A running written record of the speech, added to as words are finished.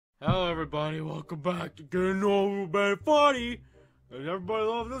Hello everybody, welcome back to Getting Over Bennet Foddy. And everybody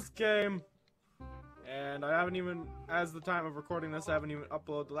loves this game. And I haven't even, as the time of recording this, I haven't even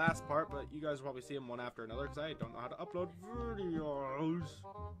uploaded the last part, but you guys will probably see them one after another because I don't know how to upload videos.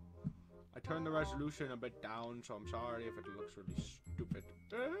 I turned the resolution a bit down, so I'm sorry if it looks really stupid.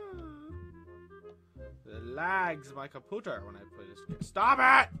 It lags my computer when I play this game. Stop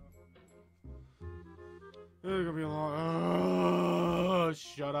it! It's gonna be a long.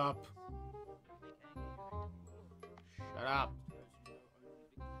 Shut up. Shut up.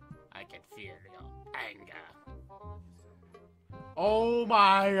 I can feel your anger. Oh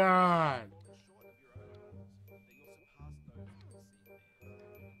my god.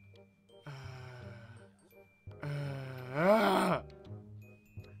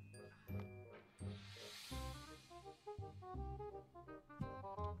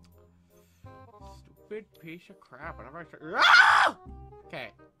 Stupid piece of crap. Whenever I start. Ah!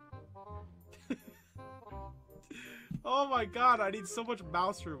 Okay. Oh my god, I need so much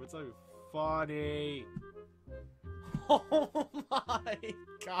mouse room. It's not even funny. Oh my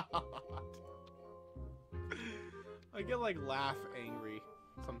god. I get like laugh angry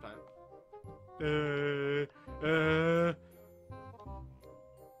sometimes. Thank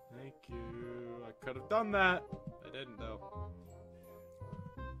you. I could have done that. I didn't though.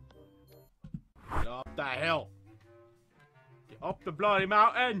 Get up the hill. Get up the bloody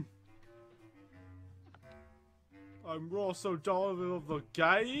mountain. I'm also done of the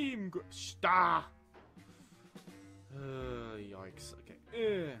game. Stop. Yikes. Okay.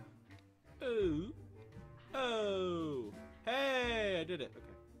 Oh. Oh. Hey, I did it. Okay.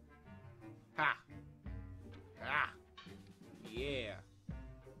 Ha. Ah. Yeah.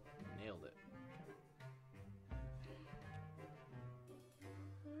 Nailed it.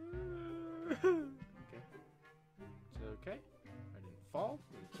 Okay. It's okay. I didn't fall.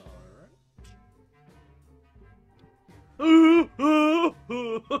 It's alright. Oh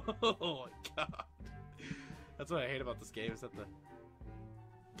my god. That's what I hate about this game, is that the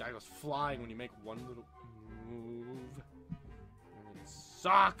guy goes flying when you make one little move. And it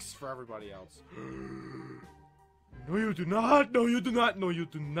sucks for everybody else. No you do not! No you do not! No you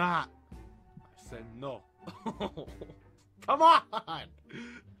do not! I said no. Come on!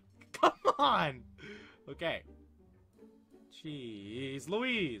 Come on! Okay. Jeez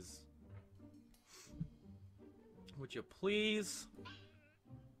Louise. Would you please?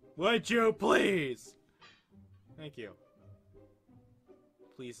 Would you please? Thank you.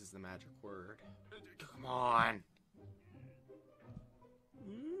 Please is the magic word. Come on.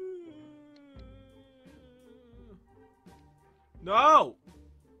 No!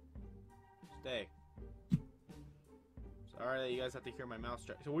 Stay. Sorry that you guys have to hear my mouse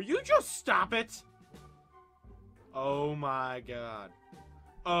strike. So will you just stop it? Oh my god.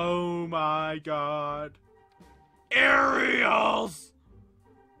 Oh my god. Aerials!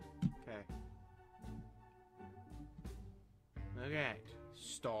 Okay. Okay.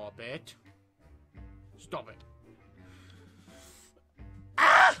 Stop it. Stop it.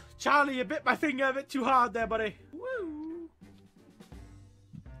 Ah! Charlie, you bit my finger a bit too hard there, buddy. Woo!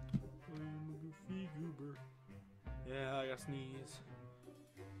 I'm a goofy goober. Yeah, I gotta sneeze.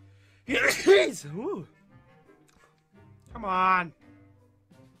 Woo! Come on.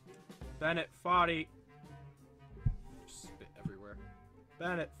 Bennet Foddy. Spit everywhere.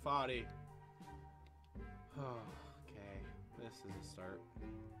 Bennet Foddy. Oh, okay. This is a start.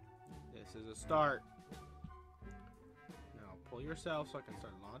 This is a start. Now pull yourself so I can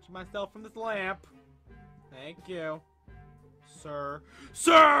start launching myself from this lamp. Thank you. Sir.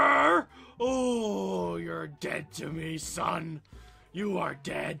 Sir! Oh, you're dead to me, son. You are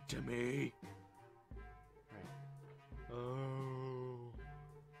dead to me. Right. Oh.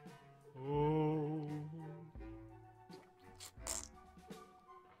 Oh.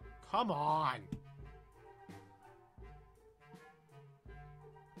 Come on.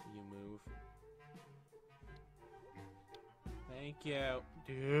 You move. Thank you.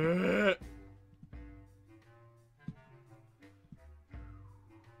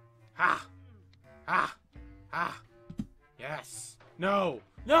 Ha! Ha! Ha! Yes! No!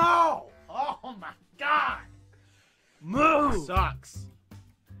 No! Oh my god! Move! Sucks.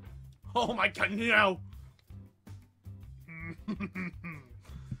 Oh my god, no!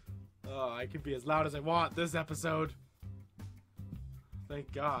 Oh, I can be as loud as I want this episode.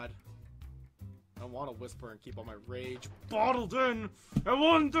 Thank God. I want to whisper and keep all my rage bottled in at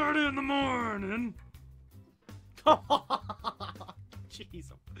 1:30 in the morning. Come on!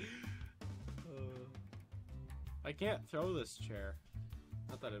 Jeez. I can't throw this chair.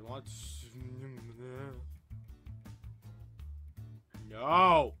 Not that I want.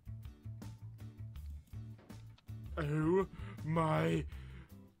 No! Oh my.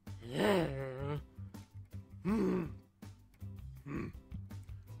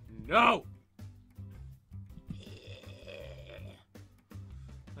 No!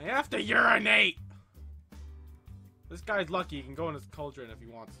 I have to urinate! This guy's lucky. He can go in his cauldron if he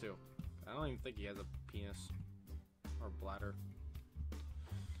wants to. I don't even think he has a penis. Or bladder.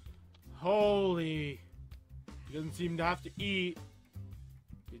 Holy. He doesn't seem to have to eat.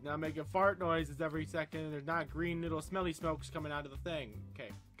 He's not making fart noises every second. There's not green little smelly smokes coming out of the thing.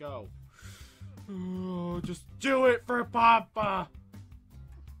 Okay, go. Oh, just do it for Papa!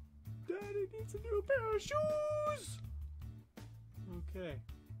 Daddy needs a new pair of shoes! Okay.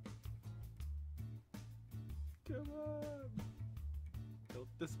 Come on. Go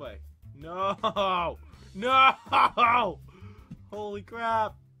this way. No! No! Holy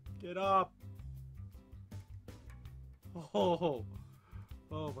crap! Get up! Oh!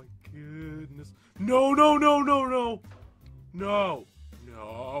 Oh my goodness! No! No! No! No! No! No!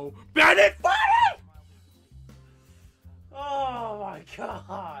 No! Bennet Foddy! Oh my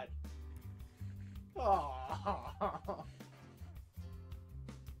god! Oh.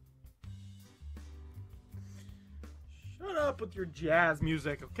 Shut up with your jazz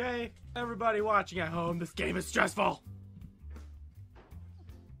music, okay? Everybody watching at home, this game is stressful!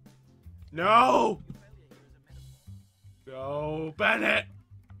 No! No, Bennet!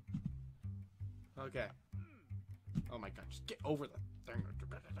 Okay. Oh my god, just get over the thing.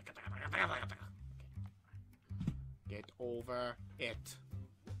 Get over it.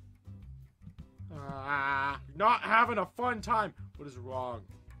 Not having a fun time. What is wrong?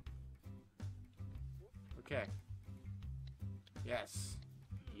 Okay. Yes.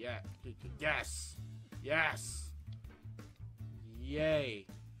 Yeah. Yes. Yes. Yay.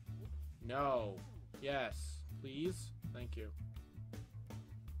 No. Yes. Please. Thank you.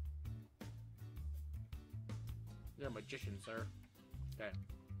 You're a magician, sir. Okay.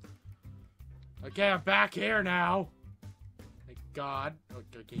 Okay, I'm back here now. Thank God.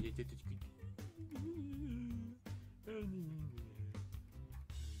 Okay.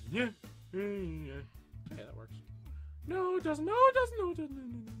 Yeah. Okay, that works. No, it doesn't. No, it doesn't. No, it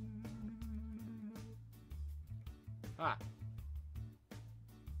doesn't. Ah.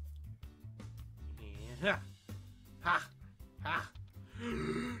 Yeah. Ha. Ha.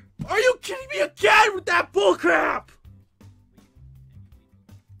 Are you kidding me again with that bullcrap?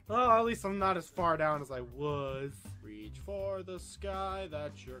 Oh, at least I'm not as far down as I was. Reach for the sky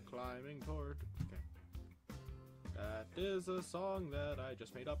that you're climbing toward. Okay. That is a song that I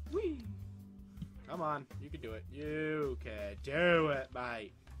just made up. Whee! Come on, you can do it. You can do it,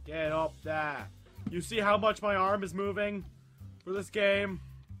 mate. Get up there. You see how much my arm is moving for this game?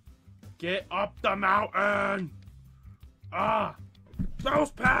 Get up the mountain! Ah!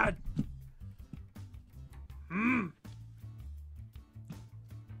 Mouse pad!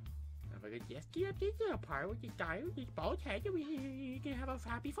 If I could just get up this little part with this guy with this bald head, we can have a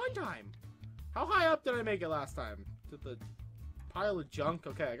happy fun time. How high up did I make it last time? To the pile of junk?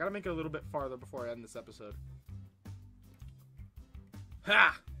 Okay, I gotta make it a little bit farther before I end this episode.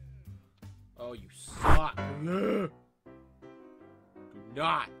 Ha! Oh, you suck. Do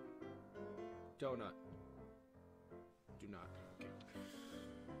not. Donut. Do not. Okay.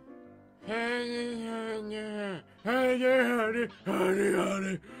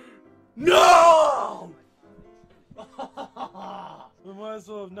 No! I might as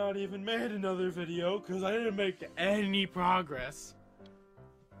well have not even made another video because I didn't make any progress.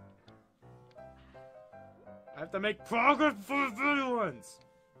 I have to make progress for the video ones.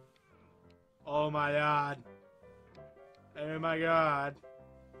 Oh my god. Oh my god.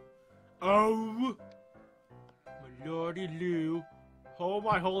 Oh my lordy Lou. Oh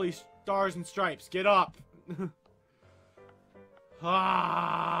my holy stars and stripes. Get up.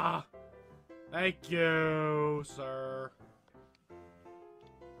 Ah. Thank you, sir.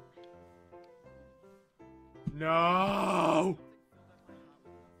 No!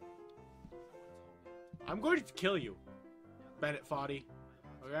 I'm going to kill you, Bennet Foddy.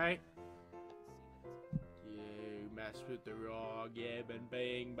 Okay? You messed with the wrong game and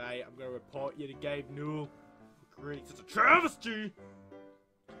being, mate. I'm gonna report you to Gabe Newell for creating such a travesty!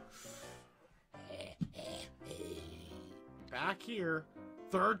 Back here.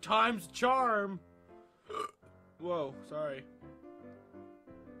 Third time's the charm. Whoa, sorry.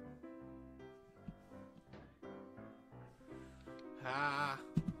 Ah,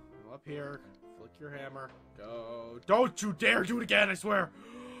 I'm up here. Flick your hammer. Go. Don't you dare do it again, I swear.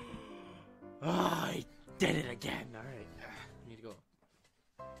 I did it again. Alright. I need to go.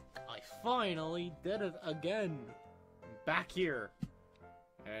 I finally did it again. I'm back here.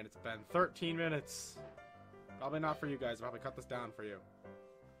 And it's been 13 minutes. Probably not for you guys. I'll probably cut this down for you.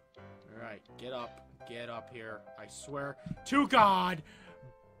 Alright, get up. Get up here. I swear to God,